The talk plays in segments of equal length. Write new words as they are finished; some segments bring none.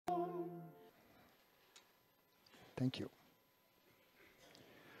Thank you.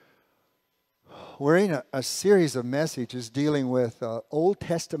 We're in a series of messages dealing with Old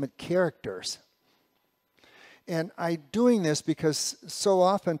Testament characters. And I'm doing this because so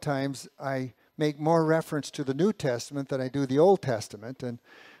oftentimes I make more reference to the New Testament than I do the Old Testament. And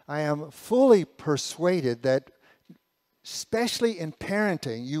I am fully persuaded that, especially in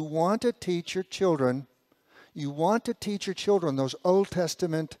parenting, you want to teach your children those Old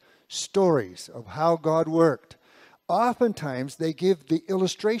Testament stories of how God worked. Oftentimes, they give the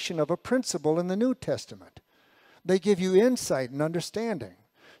illustration of a principle in the New Testament. They give you insight and understanding.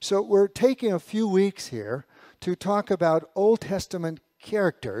 So we're taking a few weeks here to talk about Old Testament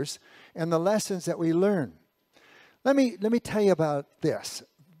characters and the lessons that we learn. Let me tell you about this.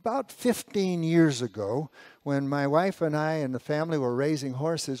 About 15 years ago, when my wife and I and the family were raising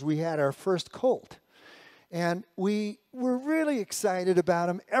horses, we had our first colt. And we were really excited about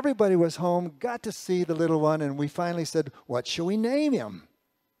him. Everybody was home, got to see the little one, and we finally said, what shall we name him?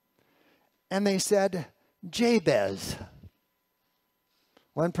 And they said, Jabez.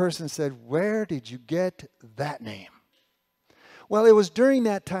 One person said, where did you get that name? Well, it was during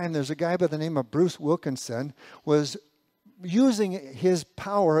that time, there's a guy by the name of Bruce Wilkinson, was using his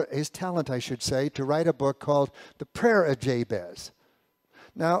power, his talent, I should say, to write a book called The Prayer of Jabez.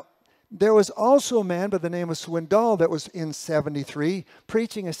 Now, there was also a man by the name of Swindoll that was in 73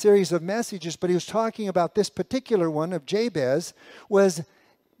 preaching a series of messages, but he was talking about this particular one of Jabez was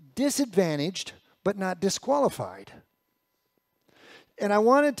disadvantaged but not disqualified. And I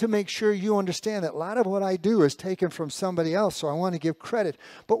wanted to make sure you understand that a lot of what I do is taken from somebody else, so I want to give credit.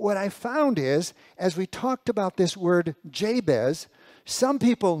 But what I found is, as we talked about this word Jabez, some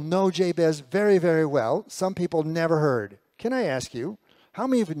people know Jabez very, very well. Some people never heard. Can I ask you, how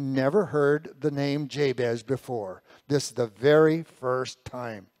many have never heard the name Jabez before? This is the very first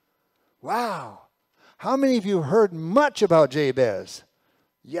time. Wow. How many of you heard much about Jabez?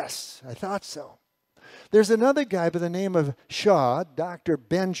 Yes, I thought so. There's another guy by the name of Shaw, Dr.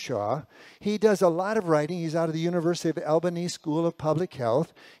 Ben Shaw. He does a lot of writing. He's out of the University of Albany School of Public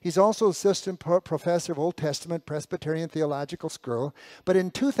Health. He's also assistant professor of Old Testament Presbyterian Theological School. But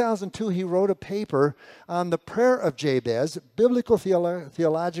in 2002, he wrote a paper on the prayer of Jabez, Biblical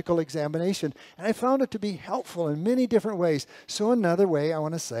Theological Examination. And I found it to be helpful in many different ways. So another way I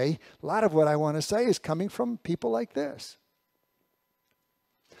want to say, a lot of what I want to say is coming from people like this.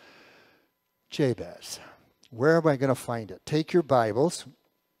 Jabez. Where am I going to find it? Take your Bibles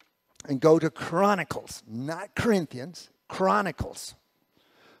and go to Chronicles, not Corinthians, Chronicles.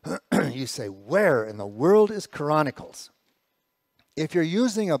 You say, where in the world is Chronicles? If you're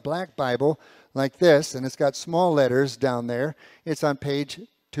using a black Bible like this, and it's got small letters down there, it's on page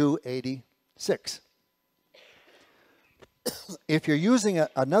 286. If you're using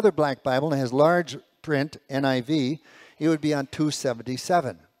another black Bible and has large print, NIV, it would be on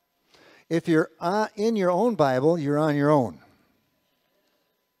 277. If you're in your own Bible, you're on your own.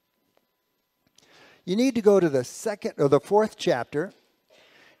 You need to go to the second or the fourth chapter,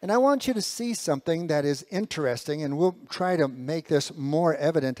 and I want you to see something that is interesting, and we'll try to make this more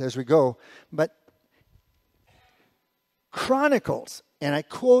evident as we go. But Chronicles, and I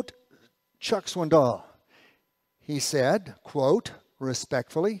quote Chuck Swindoll. He said, quote,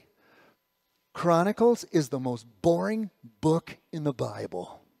 respectfully, Chronicles is the most boring book in the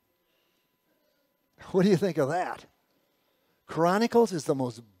Bible. What do you think of that? Chronicles is the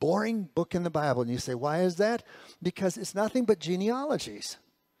most boring book in the Bible. And you say, why is that? Because it's nothing but genealogies.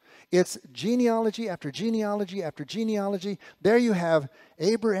 It's genealogy after genealogy after genealogy. There you have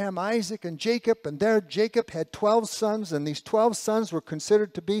Abraham, Isaac, and Jacob. And there Jacob had 12 sons. And these 12 sons were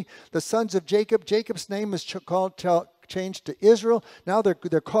considered to be the sons of Jacob. Jacob's name is changed to Israel. Now they're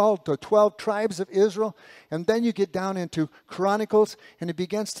called the 12 tribes of Israel. And then you get down into Chronicles, and it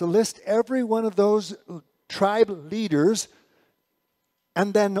begins to list every one of those tribe leaders,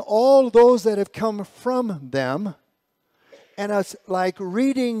 and then all those that have come from them. And it's like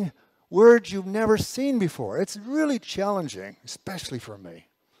reading words you've never seen before. It's really challenging, especially for me.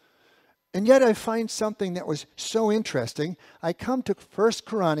 And yet I find something that was so interesting. I come to 1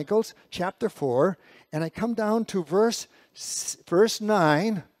 Chronicles chapter 4, and I come down to verse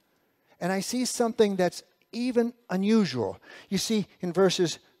 9, and I see something that's even unusual. You see, in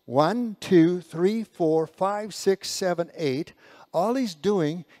verses 1, 2, 3, 4, 5, 6, 7, 8, all he's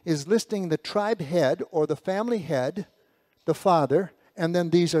doing is listing the tribe head or the family head, the father, and then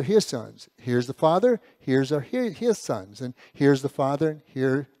these are his sons. Here's the father, here's his sons, and here's the father, and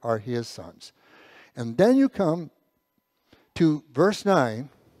here are his sons. And then you come to verse 9,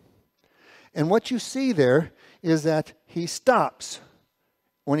 and what you see there is that he stops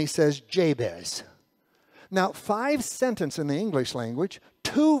when he says Jabez. Now, 5 sentences in the English language,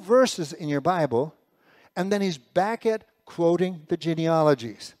 2 verses in your Bible, and then he's back at quoting the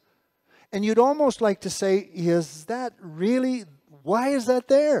genealogies. And you'd almost like to say, is that really, why is that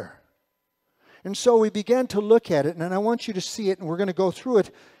there? And so we began to look at it, and I want you to see it, and we're going to go through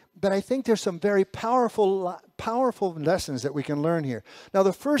it. But I think there's some very powerful lessons that we can learn here. Now,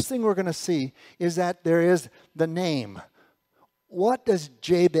 the first thing we're going to see is that there is the name. What does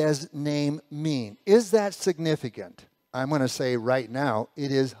Jabez's name mean? Is that significant? I'm going to say right now,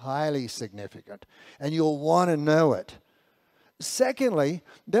 it is highly significant. And you'll want to know it. Secondly,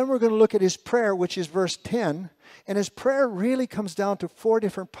 then we're going to look at his prayer, which is verse 10. And his prayer really comes down to 4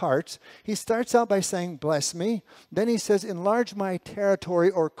 different parts. He starts out by saying, bless me. Then he says, enlarge my territory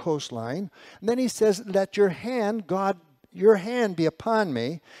or coastline. And then he says, let your hand, God, your hand be upon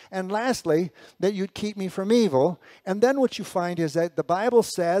me. And lastly, that you'd keep me from evil. And then what you find is that the Bible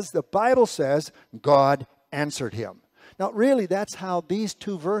says, God answered him. Now, really, that's how these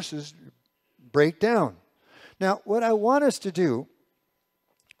 2 verses break down. Now, what I want us to do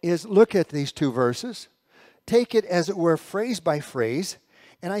is look at these 2 verses, take it as it were phrase by phrase,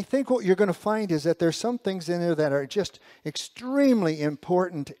 and I think what you're going to find is that there's some things in there that are just extremely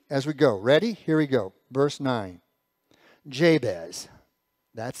important as we go. Ready? Here we go. Verse 9. Jabez.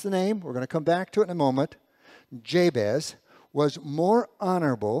 That's the name. We're going to come back to it in a moment. Jabez was more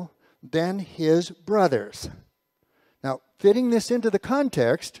honorable than his brothers. Now, fitting this into the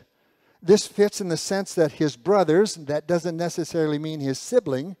context, this fits in the sense that his brothers, that doesn't necessarily mean his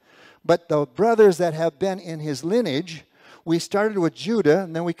sibling, but the brothers that have been in his lineage, we started with Judah,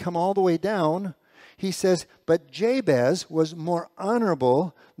 and then we come all the way down. He says, but Jabez was more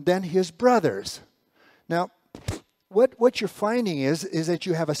honorable than his brothers. Now, what you're finding is that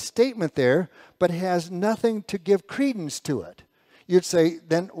you have a statement there, but it has nothing to give credence to it. You'd say,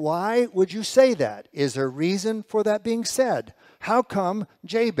 then why would you say that? Is there reason for that being said? How come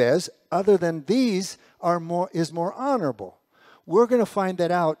Jabez, other than these, is more honorable? We're going to find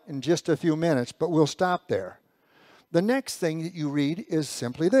that out in just a few minutes, but we'll stop there. The next thing that you read is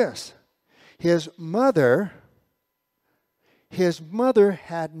simply this. His mother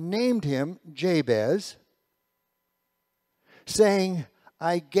had named him Jabez, saying,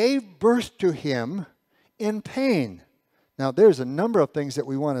 I gave birth to him in pain. Now, there's a number of things that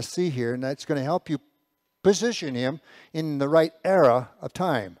we want to see here, and that's going to help you position him in the right era of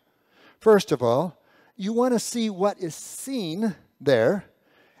time. First of all, you want to see what is seen there,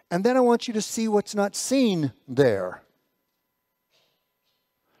 and then I want you to see what's not seen there.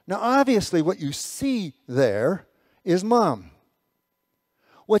 Now, obviously, what you see there is mom.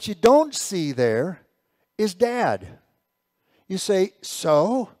 What you don't see there is dad. You say,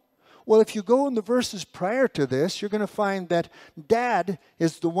 so? Well, if you go in the verses prior to this, you're going to find that dad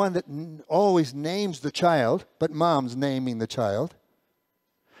is the one that always names the child, but mom's naming the child.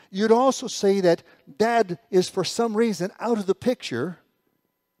 You'd also say that dad is for some reason out of the picture,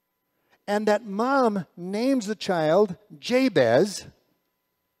 and that mom names the child Jabez,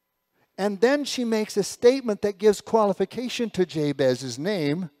 and then she makes a statement that gives qualification to Jabez's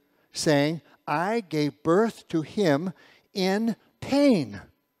name, saying, I gave birth to him in pain.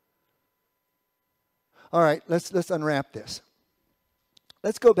 All right, let's unwrap this.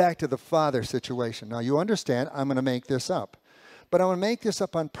 Let's go back to the father situation. Now, you understand, I'm going to make this up. But I want to make this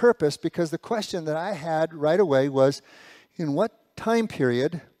up on purpose because the question that I had right away was, in what time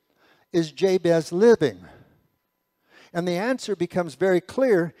period is Jabez living? And the answer becomes very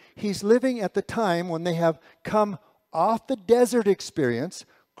clear. He's living at the time when they have come off the desert experience,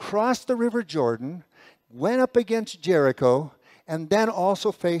 crossed the River Jordan, went up against Jericho, and then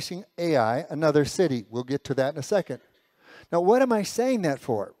also facing Ai, another city. We'll get to that in a second. Now, what am I saying that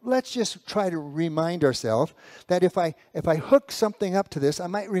for? Let's just try to remind ourselves that if I hook something up to this, I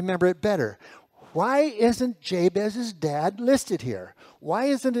might remember it better. Why isn't Jabez's dad listed here? Why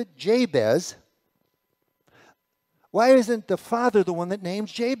isn't it Jabez? Why isn't the father the one that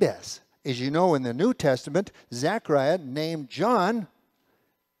names Jabez? As you know, in the New Testament, Zechariah named John.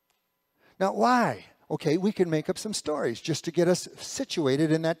 Now, why? Okay, we can make up some stories just to get us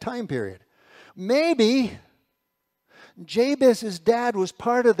situated in that time period. Maybe Jabez's dad was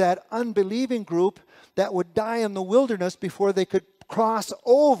part of that unbelieving group that would die in the wilderness before they could cross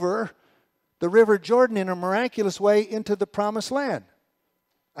over the River Jordan in a miraculous way into the promised land.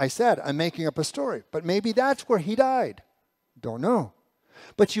 I said, I'm making up a story, but maybe that's where he died. Don't know.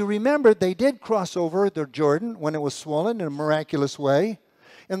 But you remember they did cross over the Jordan when it was swollen in a miraculous way.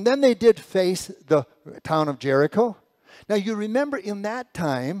 And then they did face the town of Jericho. Now you remember in that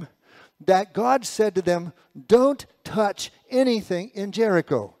time that God said to them, don't touch anything in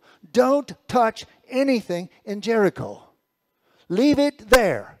Jericho. Don't touch anything in Jericho. Leave it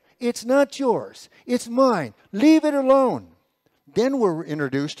there. It's not yours. It's mine. Leave it alone. Then we're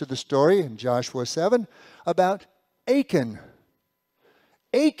introduced to the story in Joshua 7 about Achan.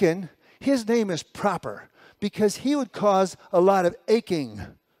 Achan, his name is proper because he would cause a lot of aching.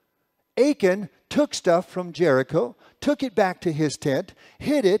 Achan took stuff from Jericho, took it back to his tent,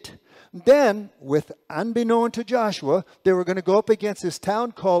 hid it. Then, with unbeknown to Joshua, they were going to go up against this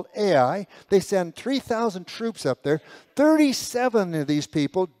town called Ai. They send 3,000 troops up there. 37 of these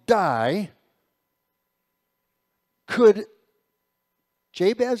people die. Could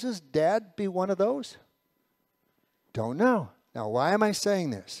Jabez's dad be one of those? Don't know. Now, why am I saying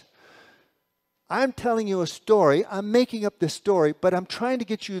this? I'm telling you a story. I'm making up this story, but I'm trying to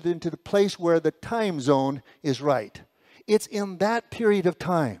get you into the place where the time zone is right. It's in that period of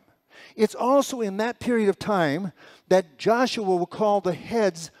time. It's also in that period of time that Joshua will call the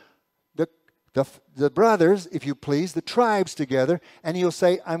heads, the brothers, if you please, the tribes together, and he'll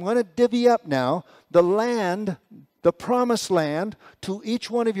say, I'm going to divvy up now the land, the promised land, to each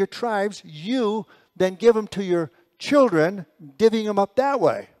one of your tribes. You then give them to your children, divvying them up that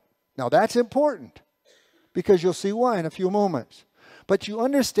way. Now that's important because you'll see why in a few moments. But you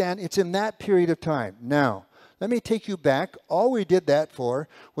understand it's in that period of time. Now, let me take you back. All we did that for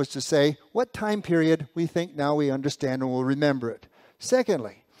was to say what time period we think now we understand and will remember it.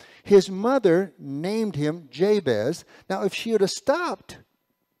 Secondly, his mother named him Jabez. Now, if she would have stopped,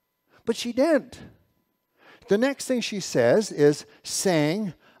 but she didn't. The next thing she says is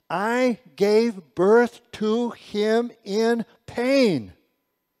saying, I gave birth to him in pain.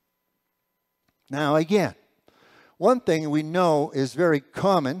 Now, again, one thing we know is very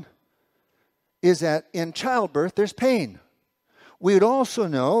common is that in childbirth there's pain. We would also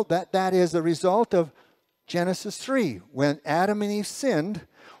know that that is a result of Genesis 3. When Adam and Eve sinned,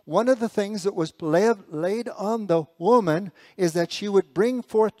 one of the things that was laid on the woman is that she would bring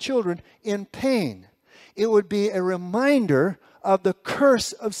forth children in pain. It would be a reminder of the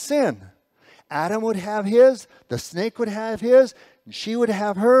curse of sin. Adam would have his, the snake would have his, and she would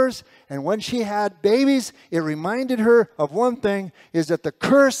have hers. And when she had babies, it reminded her of one thing, is that the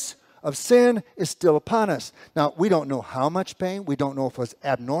curse of sin is still upon us. Now, we don't know how much pain. We don't know if it was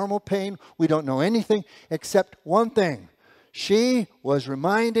abnormal pain. We don't know anything except one thing. She was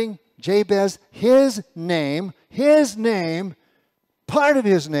reminding Jabez his name, part of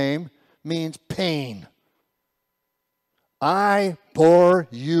his name means pain. I bore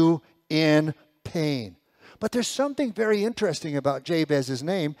you in pain. But there's something very interesting about Jabez's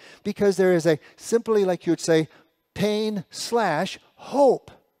name because there is a, simply like you would say, pain/hope.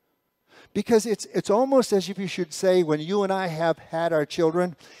 Because it's almost as if you should say when you and I have had our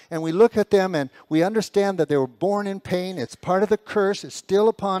children and we look at them and we understand that they were born in pain. It's part of the curse. It's still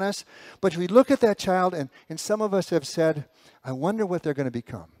upon us. But we look at that child and some of us have said, I wonder what they're going to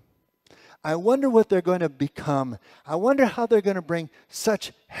become. I wonder what they're going to become. I wonder how they're going to bring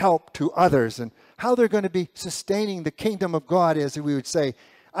such help to others and how they're going to be sustaining the kingdom of God, as we would say.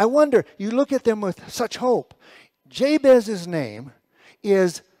 I wonder, you look at them with such hope. Jabez's name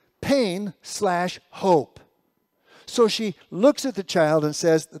is pain/hope. So she looks at the child and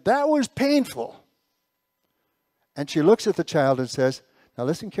says, that was painful. And she looks at the child and says, now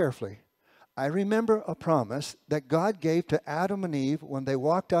listen carefully. I remember a promise that God gave to Adam and Eve when they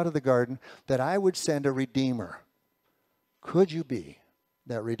walked out of the garden that I would send a redeemer. Could you be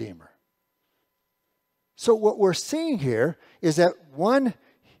that redeemer? So what we're seeing here is that one,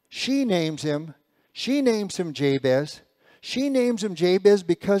 she names him Jabez. She names him Jabez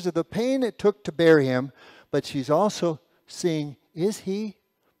because of the pain it took to bear him. But she's also seeing,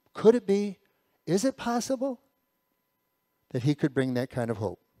 could it be, is it possible that he could bring that kind of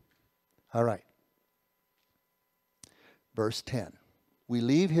hope? All right. Verse 10. We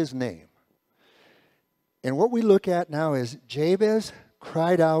leave his name. And what we look at now is Jabez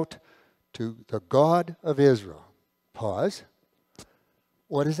cried out to the God of Israel. Pause.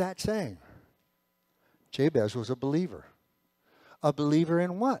 What is that saying? Jabez was a believer. A believer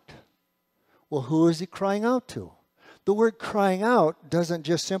in what? Well, who is he crying out to? The word crying out doesn't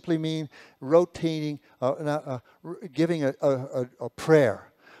just simply mean rotating, giving a prayer.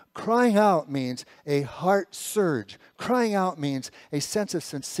 Crying out means a heart surge. Crying out means a sense of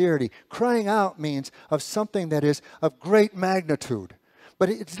sincerity. Crying out means of something that is of great magnitude. But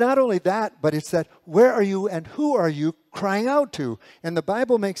it's not only that, but it's that where are you and who are you crying out to? And the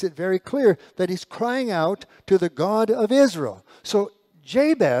Bible makes it very clear that he's crying out to the God of Israel. So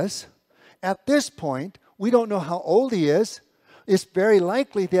Jabez, at this point, we don't know how old he is. It's very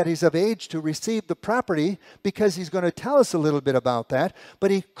likely that he's of age to receive the property because he's going to tell us a little bit about that. But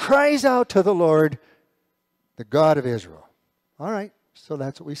he cries out to the Lord, the God of Israel. All right, so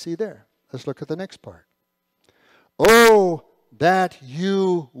that's what we see there. Let's look at the next part. Oh, that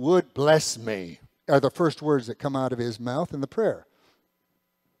you would bless me, are the first words that come out of his mouth in the prayer.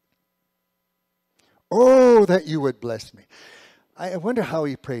 Oh, that you would bless me. I wonder how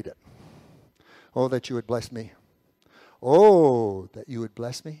he prayed it. Oh, that you would bless me. Oh, that you would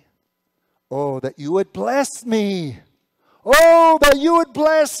bless me. Oh, that you would bless me. Oh, that you would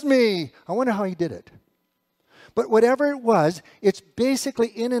bless me. I wonder how he did it. But whatever it was, it's basically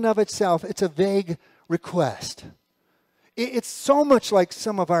in and of itself, it's a vague request. It's so much like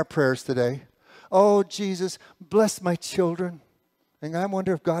some of our prayers today. Oh, Jesus, bless my children. And I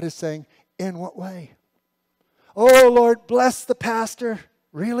wonder if God is saying, in what way? Oh, Lord, bless the pastor.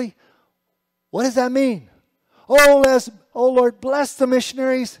 Really? What does that mean? Oh, Lord, bless the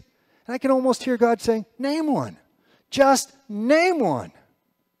missionaries. And I can almost hear God saying, name one. Just name one.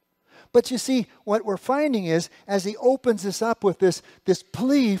 But you see, what we're finding is, as he opens this up with this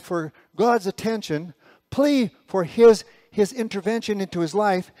plea for God's attention, plea for his intervention into his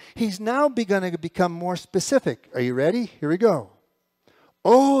life, he's now begun to become more specific. Are you ready? Here we go.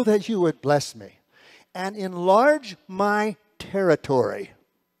 Oh, that you would bless me and enlarge my territory.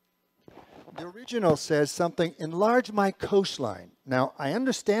 The original says something, enlarge my coastline. Now, I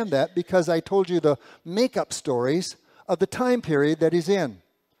understand that because I told you the make-up stories of the time period that he's in.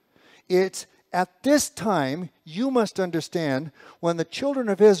 It's at this time, you must understand, when the children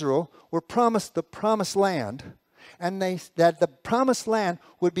of Israel were promised the promised land, and that the promised land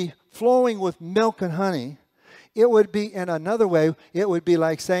would be flowing with milk and honey, it would be, in another way, it would be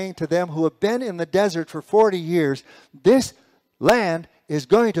like saying to them who have been in the desert for 40 years, this land is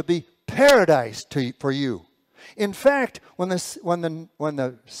going to be paradise for you. In fact, when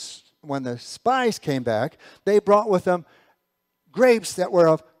the spies came back, they brought with them grapes that were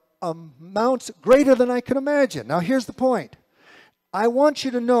of amounts greater than I can imagine. Now, here's the point. I want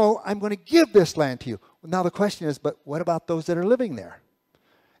you to know I'm going to give this land to you. Now, the question is, but what about those that are living there?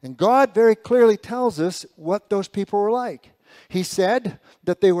 And God very clearly tells us what those people were like. He said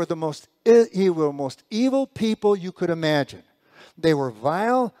that they were the most evil people you could imagine. They were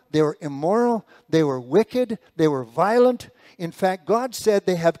vile, they were immoral, they were wicked, they were violent. In fact, God said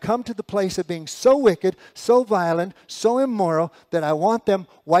they have come to the place of being so wicked, so violent, so immoral, that I want them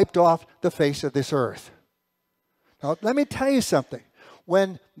wiped off the face of this earth. Now, let me tell you something.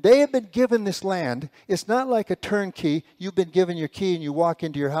 When they have been given this land, it's not like a turnkey. You've been given your key and you walk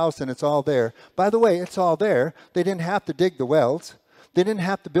into your house and it's all there. By the way, it's all there. They didn't have to dig the wells. They didn't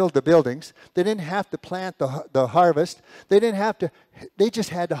have to build the buildings. They didn't have to plant the harvest. They just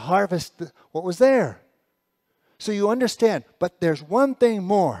had to harvest what was there. So you understand, but there's one thing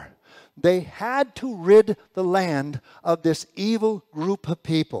more. They had to rid the land of this evil group of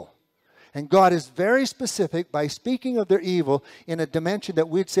people. And God is very specific by speaking of their evil in a dimension that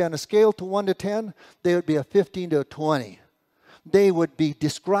we'd say on a scale to 1 to 10, they would be a 15 to a 20. They would be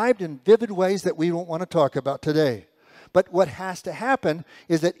described in vivid ways that we don't want to talk about today. But what has to happen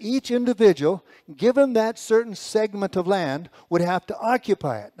is that each individual, given that certain segment of land, would have to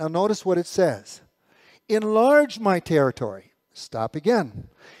occupy it. Now notice what it says. Enlarge my territory. Stop again.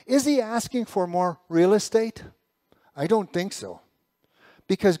 Is he asking for more real estate? I don't think so.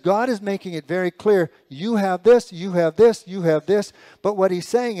 Because God is making it very clear, you have this, you have this, you have this. But what he's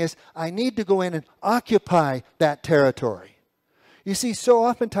saying is, I need to go in and occupy that territory. You see, so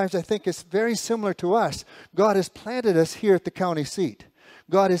oftentimes I think it's very similar to us. God has planted us here at the county seat.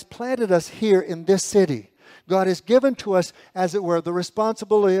 God has planted us here in this city. God has given to us, as it were, the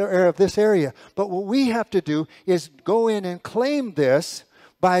responsibility of this area. But what we have to do is go in and claim this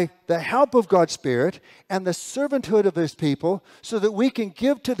by the help of God's Spirit and the servanthood of His people, so that we can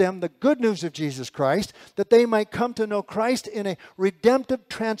give to them the good news of Jesus Christ, that they might come to know Christ in a redemptive,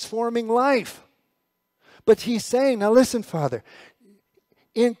 transforming life. But He's saying, now listen, Father,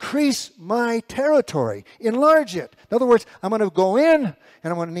 increase my territory, enlarge it. In other words, I'm going to go in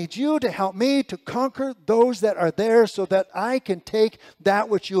and I'm going to need you to help me to conquer those that are there so that I can take that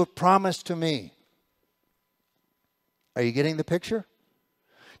which you have promised to me. Are you getting the picture?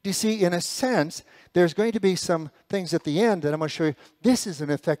 Do you see, in a sense, there's going to be some things at the end that I'm going to show you. This is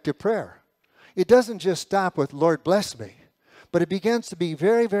an effective prayer. It doesn't just stop with, Lord, bless me. But it begins to be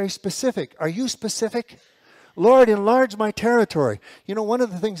very, very specific. Are you specific? Lord, enlarge my territory. You know, one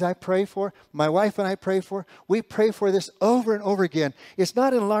of the things I pray for, my wife and I pray for, we pray for this over and over again. It's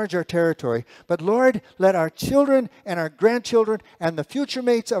not enlarge our territory, but Lord, let our children and our grandchildren and the future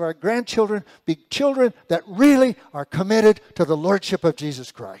mates of our grandchildren be children that really are committed to the Lordship of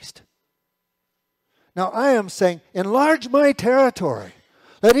Jesus Christ. Now, I am saying, enlarge my territory.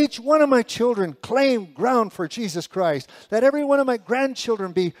 Let each one of my children claim ground for Jesus Christ. Let every one of my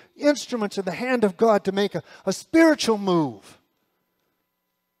grandchildren be instruments in the hand of God to make a spiritual move.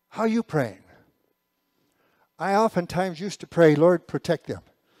 How are you praying? I oftentimes used to pray, Lord, protect them.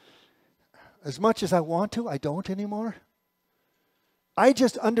 As much as I want to, I don't anymore. I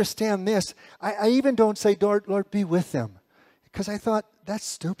just understand this. I even don't say, Lord, be with them. Because I thought, that's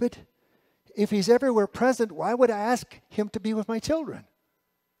stupid. If he's everywhere present, why would I ask him to be with my children?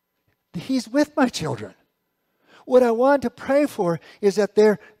 He's with my children. What I want to pray for is that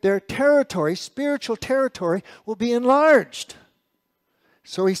their territory, spiritual territory, will be enlarged.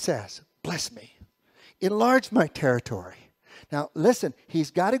 So he says, bless me. Enlarge my territory. Now, listen,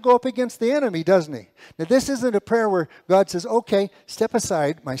 he's got to go up against the enemy, doesn't he? Now, this isn't a prayer where God says, okay, step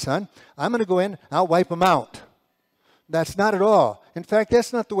aside, my son. I'm going to go in, I'll wipe him out. That's not at all. In fact,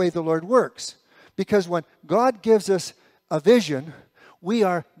 that's not the way the Lord works. Because when God gives us a vision, we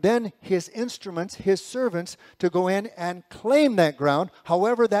are then his instruments, his servants, to go in and claim that ground,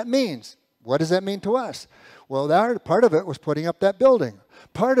 however that means. What does that mean to us? Well, part of it was putting up that building.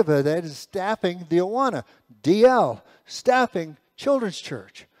 Part of it is staffing the Awana, DL, staffing Children's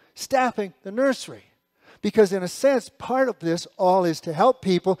Church, staffing the nursery. Because in a sense, part of this all is to help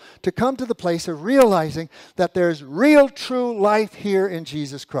people to come to the place of realizing that there's real, true life here in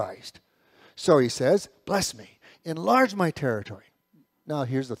Jesus Christ. So he says, bless me, enlarge my territory. Now,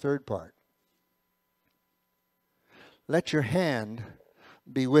 here's the third part. Let your hand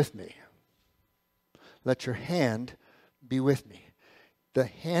be with me. Let your hand be with me. The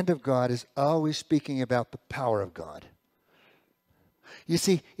hand of God is always speaking about the power of God. You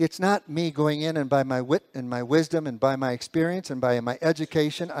see, it's not me going in and by my wit and my wisdom and by my experience and by my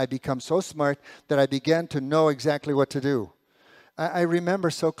education, I become so smart that I began to know exactly what to do. I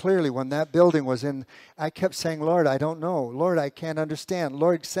remember so clearly when that building was in, I kept saying, Lord, I don't know. Lord, I can't understand.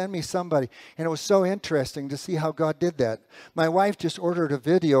 Lord, send me somebody. And it was so interesting to see how God did that. My wife just ordered a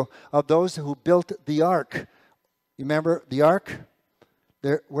video of those who built the ark. You remember the ark?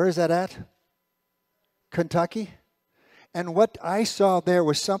 Where is that at? Kentucky? And what I saw there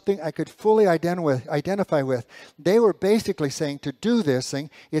was something I could fully identify with. They were basically saying to do this thing,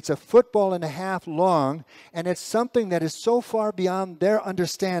 it's a football and a half long, and it's something that is so far beyond their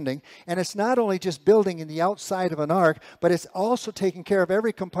understanding. And it's not only just building in the outside of an ark, but it's also taking care of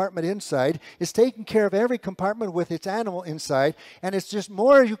every compartment inside. It's taking care of every compartment with its animal inside. And it's just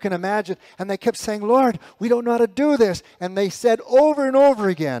more you can imagine. And they kept saying, Lord, we don't know how to do this. And they said over and over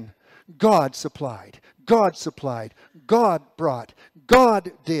again, God supplied. God supplied, God brought,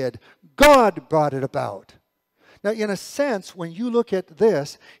 God did, God brought it about. Now, in a sense, when you look at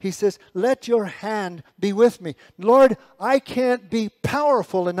this, he says, let your hand be with me. Lord, I can't be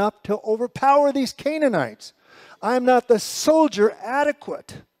powerful enough to overpower these Canaanites. I'm not the soldier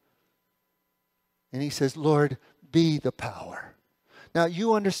adequate. And he says, Lord, be the power. Now,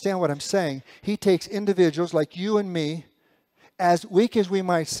 you understand what I'm saying. He takes individuals like you and me, as weak as we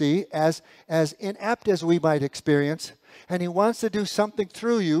might see, as inept as we might experience, and he wants to do something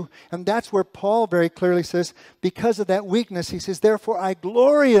through you. And that's where Paul very clearly says, because of that weakness, he says, therefore I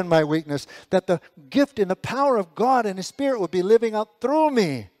glory in my weakness, that the gift and the power of God and his Spirit will be living out through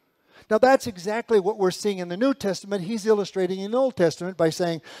me. Now that's exactly what we're seeing in the New Testament. He's illustrating in the Old Testament by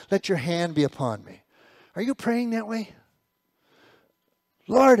saying, let your hand be upon me. Are you praying that way?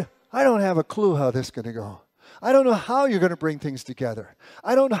 Lord, I don't have a clue how this is going to go. I don't know how you're going to bring things together.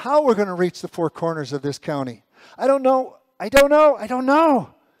 I don't know how we're going to reach the four corners of this county. I don't know. And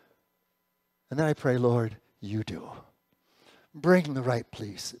then I pray, Lord, you do. Bring the right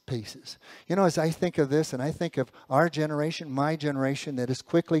pieces. You know, as I think of this and I think of our generation, my generation that is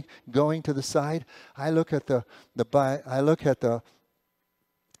quickly going to the side, I look at the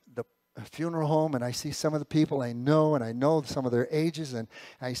funeral home and I see some of the people I know, and I know some of their ages, and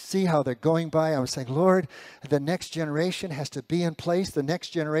I see how they're going by. I was saying, Lord, the next generation has to be in place. The next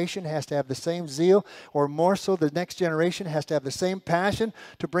generation has to have the same zeal, or more so, the next generation has to have the same passion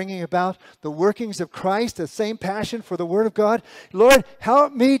to bringing about the workings of Christ, the same passion for the Word of God. Lord,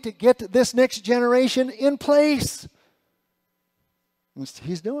 help me to get this next generation in place. And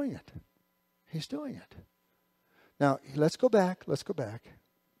he's doing it. He's doing it. Now, let's go back.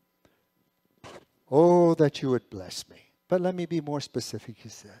 Oh, that you would bless me. But let me be more specific, he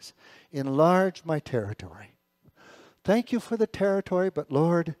says. Enlarge my territory. Thank you for the territory, but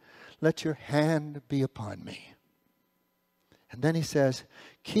Lord, let your hand be upon me. And then he says,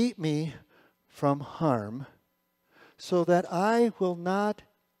 keep me from harm so that I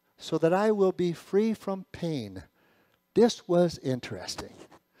will be free from pain. This was interesting.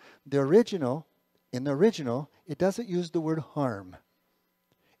 In the original, it doesn't use the word harm.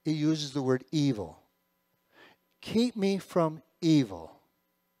 It uses the word evil. Keep me from evil.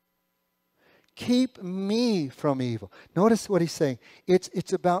 Keep me from evil. Notice what he's saying.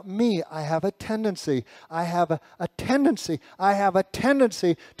 It's about me. I have a tendency. I have a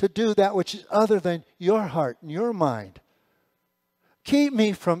tendency to do that which is other than your heart and your mind. Keep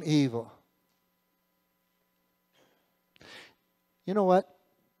me from evil. You know what?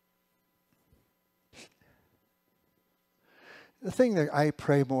 The thing that I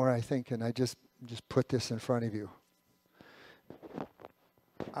pray more, I think, and I just put this in front of you.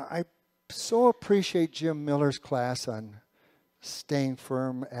 I so appreciate Jim Miller's class on staying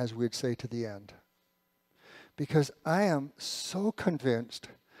firm, as we'd say, to the end. Because I am so convinced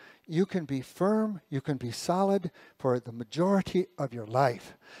you can be firm, you can be solid for the majority of your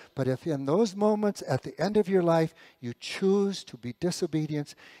life. But if in those moments at the end of your life you choose to be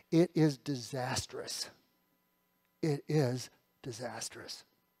disobedient, it is disastrous. It is disastrous.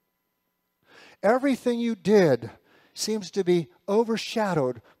 Everything you did seems to be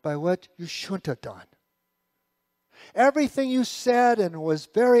overshadowed by what you shouldn't have done. Everything you said and was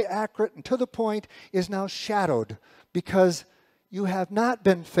very accurate and to the point is now shadowed because you have not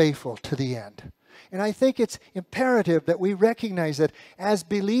been faithful to the end. And I think it's imperative that we recognize that as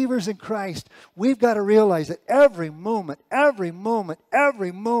believers in Christ, we've got to realize that every moment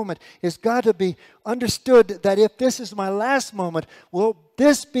has got to be understood that if this is my last moment, will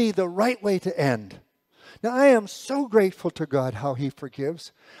this be the right way to end? Now, I am so grateful to God how He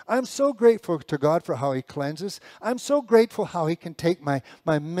forgives. I'm so grateful to God for how He cleanses. I'm so grateful how He can take my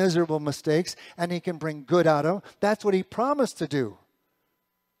miserable mistakes and He can bring good out of them. That's what He promised to do.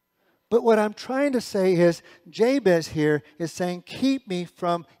 But what I'm trying to say is, Jabez here is saying, keep me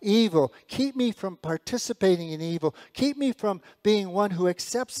from evil. Keep me from participating in evil. Keep me from being one who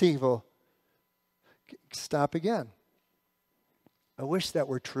accepts evil. Stop again. I wish that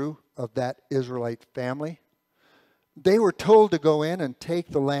were true of that Israelite family. They were told to go in and take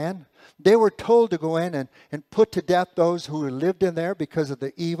the land. They were told to go in and put to death those who lived in there because of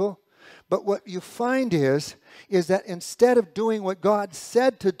the evil. But what you find is that instead of doing what God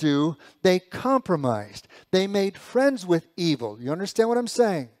said to do, they compromised. They made friends with evil. You understand what I'm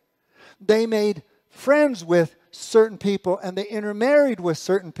saying? They made friends with certain people and they intermarried with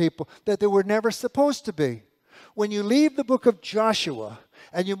certain people that they were never supposed to be. When you leave the book of Joshua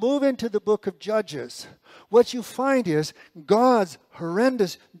and you move into the book of Judges, what you find is God's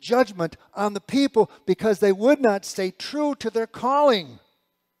horrendous judgment on the people because they would not stay true to their calling.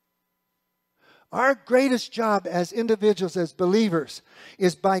 Our greatest job as individuals, as believers,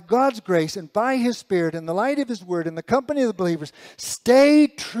 is by God's grace and by His Spirit, in the light of His Word, in the company of the believers, stay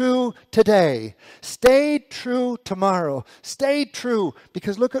true today. Stay true tomorrow. Stay true,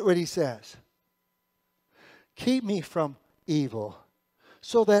 because look at what He says. Keep me from evil,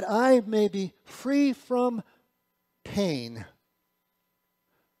 so that I may be free from pain.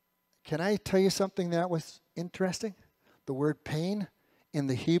 Can I tell you something that was interesting? The word pain in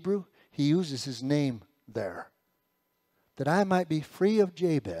the Hebrew, he uses his name there. That I might be free of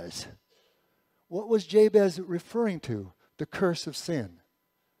Jabez. What was Jabez referring to? The curse of sin.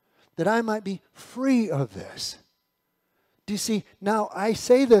 That I might be free of this. Do you see, now I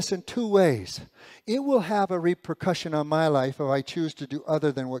say this in two ways. It will have a repercussion on my life if I choose to do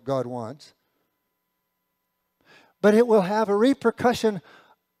other than what God wants. But it will have a repercussion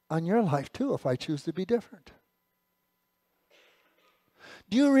on your life too if I choose to be different.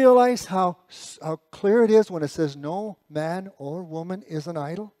 Do you realize how clear it is when it says no man or woman is an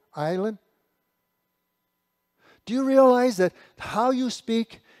island? Do you realize that how you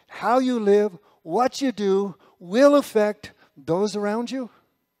speak, how you live, what you do will affect those around you?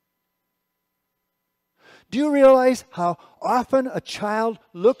 Do you realize how often a child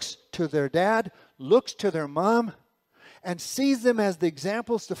looks to their dad, looks to their mom, and sees them as the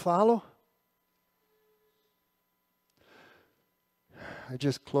examples to follow? I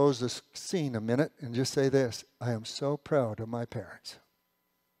just close this scene a minute and just say this. I am so proud of my parents.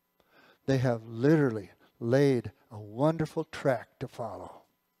 They have literally laid a wonderful track to follow.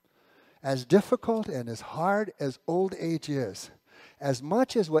 As difficult and as hard as old age is, as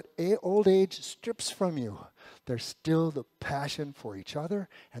much as what old age strips from you, there's still the passion for each other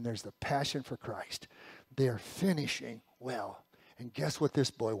and there's the passion for Christ. They're finishing well. And guess what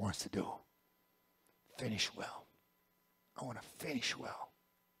this boy wants to do? Finish well. I want to finish well.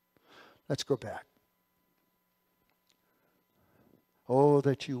 Let's go back. Oh,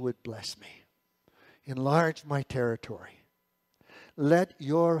 that you would bless me. Enlarge my territory. Let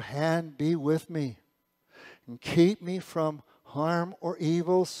your hand be with me and keep me from harm or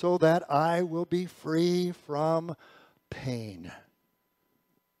evil so that I will be free from pain.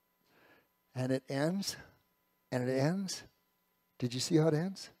 And it ends. Did you see how it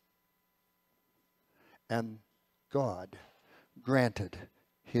ends? And God granted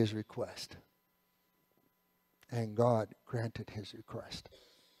his request. And God granted his request.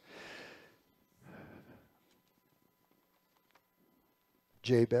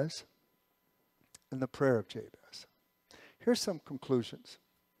 Jabez and the prayer of Jabez. Here's some conclusions.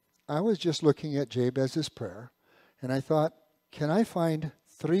 I was just looking at Jabez's prayer, and I thought, can I find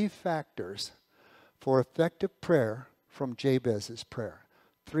 3 factors for effective prayer from Jabez's prayer?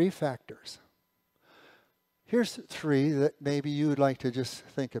 3 factors. Here's 3 that maybe you would like to just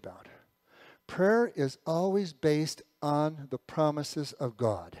think about. Prayer is always based on the promises of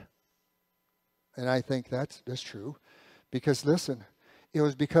God. And I think that's true. Because listen, it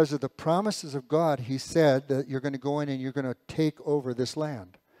was because of the promises of God he said that you're going to go in and you're going to take over this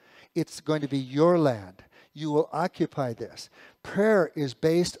land. It's going to be your land. You will occupy this. Prayer is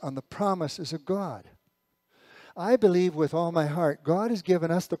based on the promises of God. I believe with all my heart, God has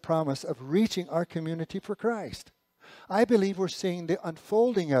given us the promise of reaching our community for Christ. I believe we're seeing the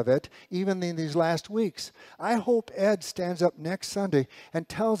unfolding of it even in these last weeks. I hope Ed stands up next Sunday and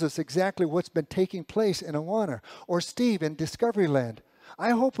tells us exactly what's been taking place in Awana, or Steve in Discoveryland.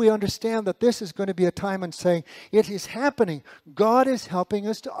 I hope we understand that this is going to be a time in saying, it is happening. God is helping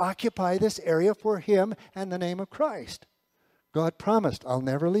us to occupy this area for him and the name of Christ. God promised, I'll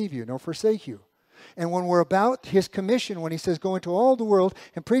never leave you nor forsake you. And when we're about his commission, when he says, go into all the world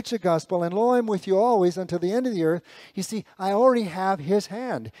and preach the gospel, and lo, I'm with you always until the end of the earth, you see, I already have his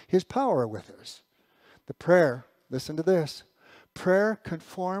hand, his power with us. The prayer, listen to this, prayer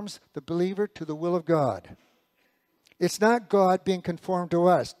conforms the believer to the will of God. It's not God being conformed to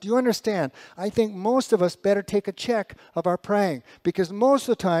us. Do you understand? I think most of us better take a check of our praying, because most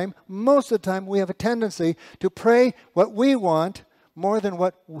of the time we have a tendency to pray what we want more than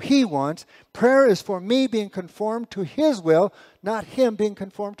what he wants. Prayer is for me being conformed to his will, not him being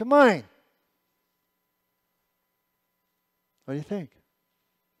conformed to mine. What do you think?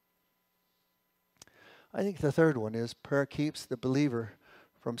 I think the third one is prayer keeps the believer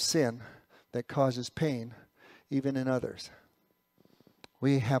from sin that causes pain, even in others.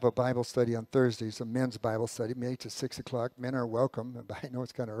 We have a Bible study on Thursdays, a men's Bible study, meets at 6 o'clock. Men are welcome, but I know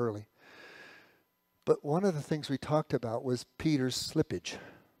it's kind of early. But one of the things we talked about was Peter's slippage.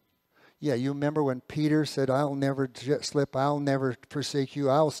 Yeah, you remember when Peter said, I'll never slip, I'll never forsake you,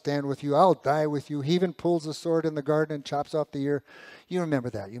 I'll stand with you, I'll die with you. He even pulls a sword in the garden and chops off the ear. You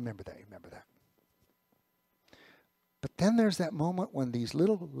remember that. But then there's that moment when these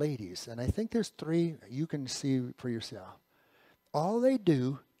little ladies, and I think there's 3 you can see for yourself. All they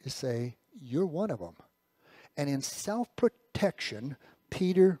do is say, you're one of them. And in self-protection,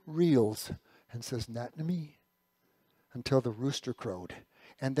 Peter reels and says, not to me, until the rooster crowed.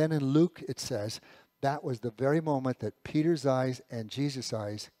 And then in Luke it says, that was the very moment that Peter's eyes and Jesus'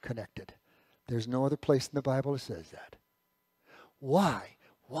 eyes connected. There's no other place in the Bible that says that. Why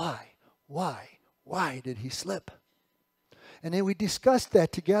did he slip? And then we discussed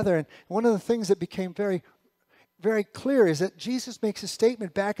that together, and one of the things that became very, very clear is that Jesus makes a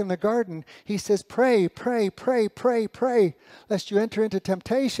statement back in the garden. He says, pray, lest you enter into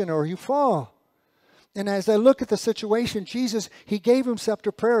temptation or you fall. And as I look at the situation, Jesus, he gave himself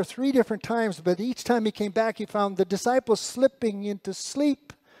to prayer 3 different times, but each time he came back, he found the disciples slipping into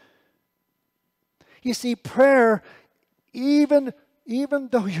sleep. You see, prayer, even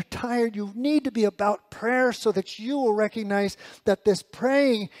though you're tired, you need to be about prayer so that you will recognize that this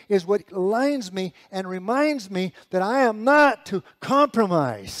praying is what aligns me and reminds me that I am not to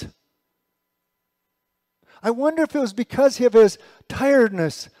compromise. I wonder if it was because of his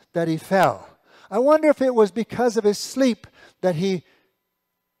tiredness that he fell. I wonder if it was because of his sleep that he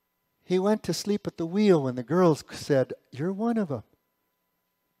went to sleep at the wheel when the girls said, you're one of them.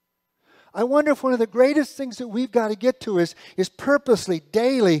 I wonder if one of the greatest things that we've got to get to is purposely,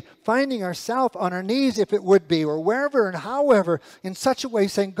 daily, finding ourselves on our knees, if it would be, or wherever and however, in such a way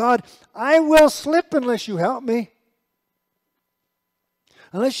saying, God, I will slip unless you help me.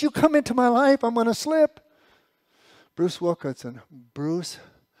 Unless you come into my life, I'm going to slip. Bruce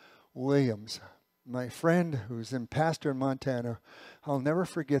Williams My friend who's in pastor in Montana, I'll never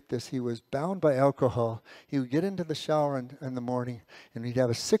forget this. He was bound by alcohol. He would get into the shower in the morning, and he'd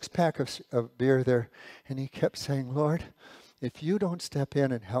have a six-pack of beer there, and he kept saying, Lord, if you don't step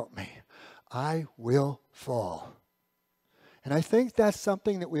in and help me, I will fall. And I think that's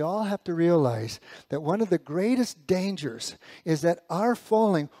something that we all have to realize, that one of the greatest dangers is that our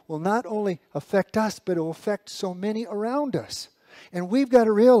falling will not only affect us, but it will affect so many around us. And we've got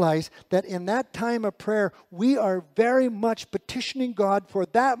to realize that in that time of prayer, we are very much petitioning God for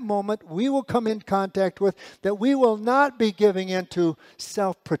that moment we will come in contact with, that we will not be giving into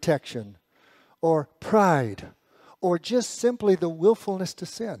self-protection or pride or just simply the willfulness to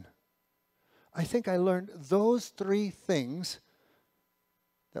sin. I think I learned those three things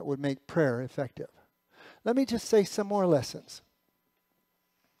that would make prayer effective. Let me just say some more lessons.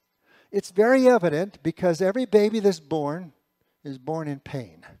 It's very evident because every baby that's born is born in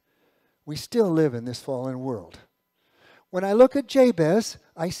pain. We still live in this fallen world. When I look at Jabez,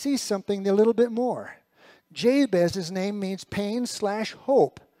 I see something a little bit more. Jabez's name means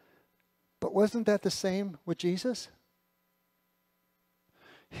pain/hope. But wasn't that the same with Jesus?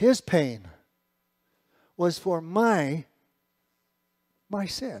 His pain was for my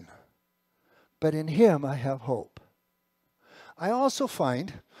sin. But in him I have hope. I also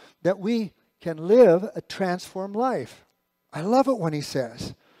find that we can live a transformed life. I love it when he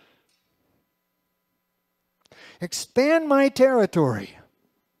says, expand my territory.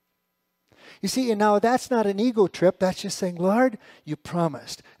 You see, and now that's not an ego trip. That's just saying, Lord, you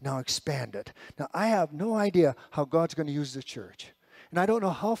promised. Now expand it. Now, I have no idea how God's going to use the church. And I don't know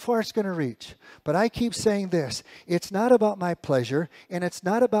how far it's going to reach. But I keep saying this. It's not about my pleasure, and it's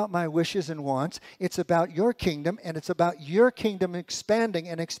not about my wishes and wants. It's about your kingdom, and it's about your kingdom expanding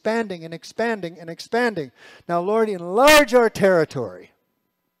and expanding and expanding and expanding. Now, Lord, enlarge our territory.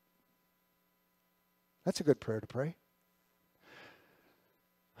 That's a good prayer to pray.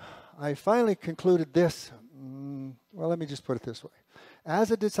 I finally concluded this. Well, let me just put it this way.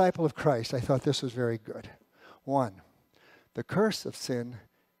 As a disciple of Christ, I thought this was very good. 1, the curse of sin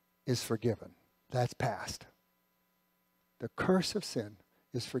is forgiven. That's past. The curse of sin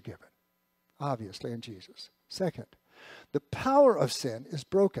is forgiven, obviously in Jesus. 2nd, the power of sin is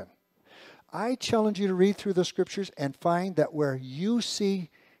broken. I challenge you to read through the scriptures and find that where you see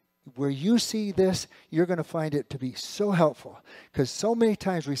this, you're going to find it to be so helpful. Because so many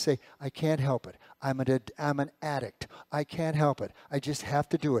times we say, I can't help it. I'm an addict. I can't help it. I just have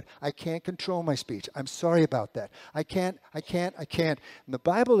to do it. I can't control my speech. I'm sorry about that. I can't. And the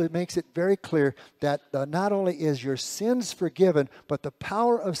Bible, it makes it very clear that not only is your sins forgiven, but the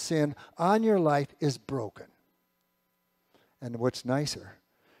power of sin on your life is broken. And what's nicer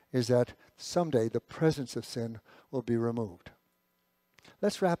is that someday the presence of sin will be removed.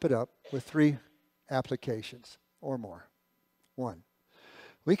 Let's wrap it up with 3 applications or more. 1,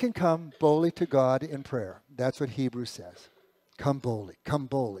 we can come boldly to God in prayer. That's what Hebrews says. Come boldly, come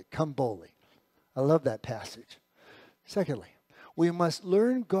boldly, come boldly. I love that passage. Secondly, we must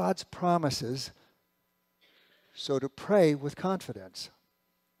learn God's promises so to pray with confidence.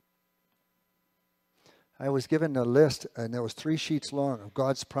 I was given a list, and it was 3 sheets long of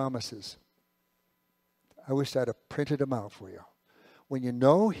God's promises. I wish I'd have printed them out for you. When you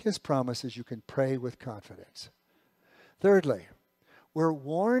know his promises, you can pray with confidence. Thirdly, we're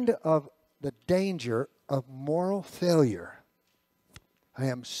warned of the danger of moral failure. I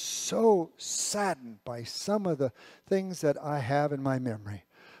am so saddened by some of the things that I have in my memory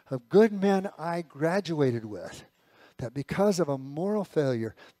of good men I graduated with, that because of a moral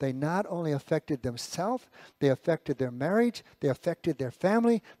failure, they not only affected themselves, they affected their marriage, they affected their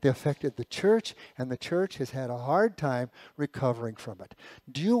family, they affected the church, and the church has had a hard time recovering from it.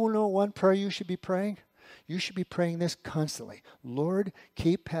 Do you know one prayer you should be praying? You should be praying this constantly. Lord,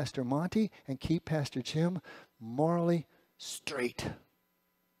 keep Pastor Monty and keep Pastor Jim morally straight.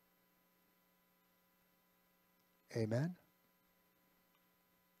 Amen.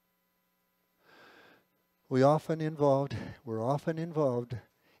 We're often involved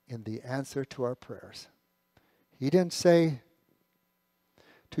in the answer to our prayers. He didn't say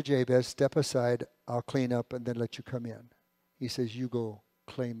to Jabez, step aside, I'll clean up and then let you come in. He says, you go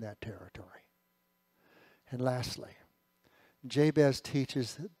claim that territory. And lastly, Jabez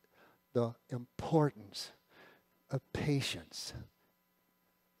teaches the importance of patience.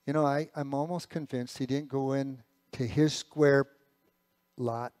 You know, I'm almost convinced he didn't go in to his square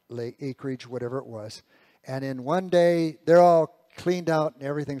lot, acreage, whatever it was, and in one day, they're all cleaned out and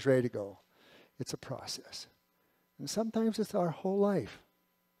everything's ready to go. It's a process. And sometimes it's our whole life.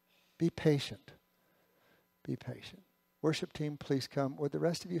 Be patient. Be patient. Worship team, please come. Would the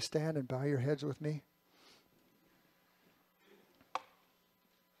rest of you stand and bow your heads with me?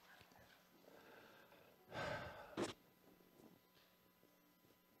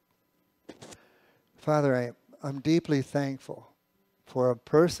 Father, I'm deeply thankful for a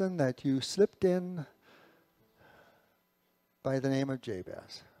person that you slipped in by the name of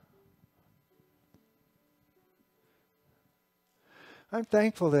Jabez. I'm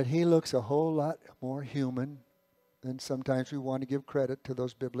thankful that he looks a whole lot more human than sometimes we want to give credit to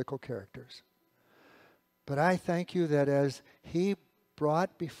those biblical characters. But I thank you that as he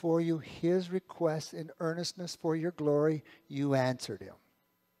brought before you his request in earnestness for your glory, you answered him.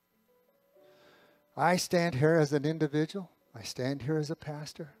 I stand here as an individual. I stand here as a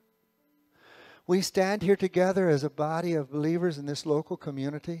pastor. We stand here together as a body of believers in this local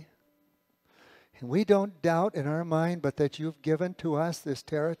community. And we don't doubt in our mind but that you've given to us this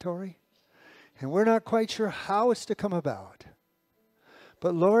territory. And we're not quite sure how it's to come about.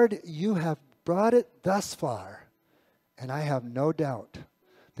 But Lord, you have brought it thus far. And I have no doubt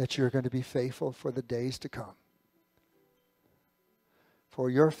that you're going to be faithful for the days to come. For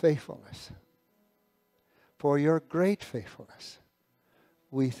your faithfulness. For your great faithfulness,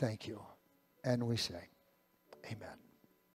 we thank you and we say, amen.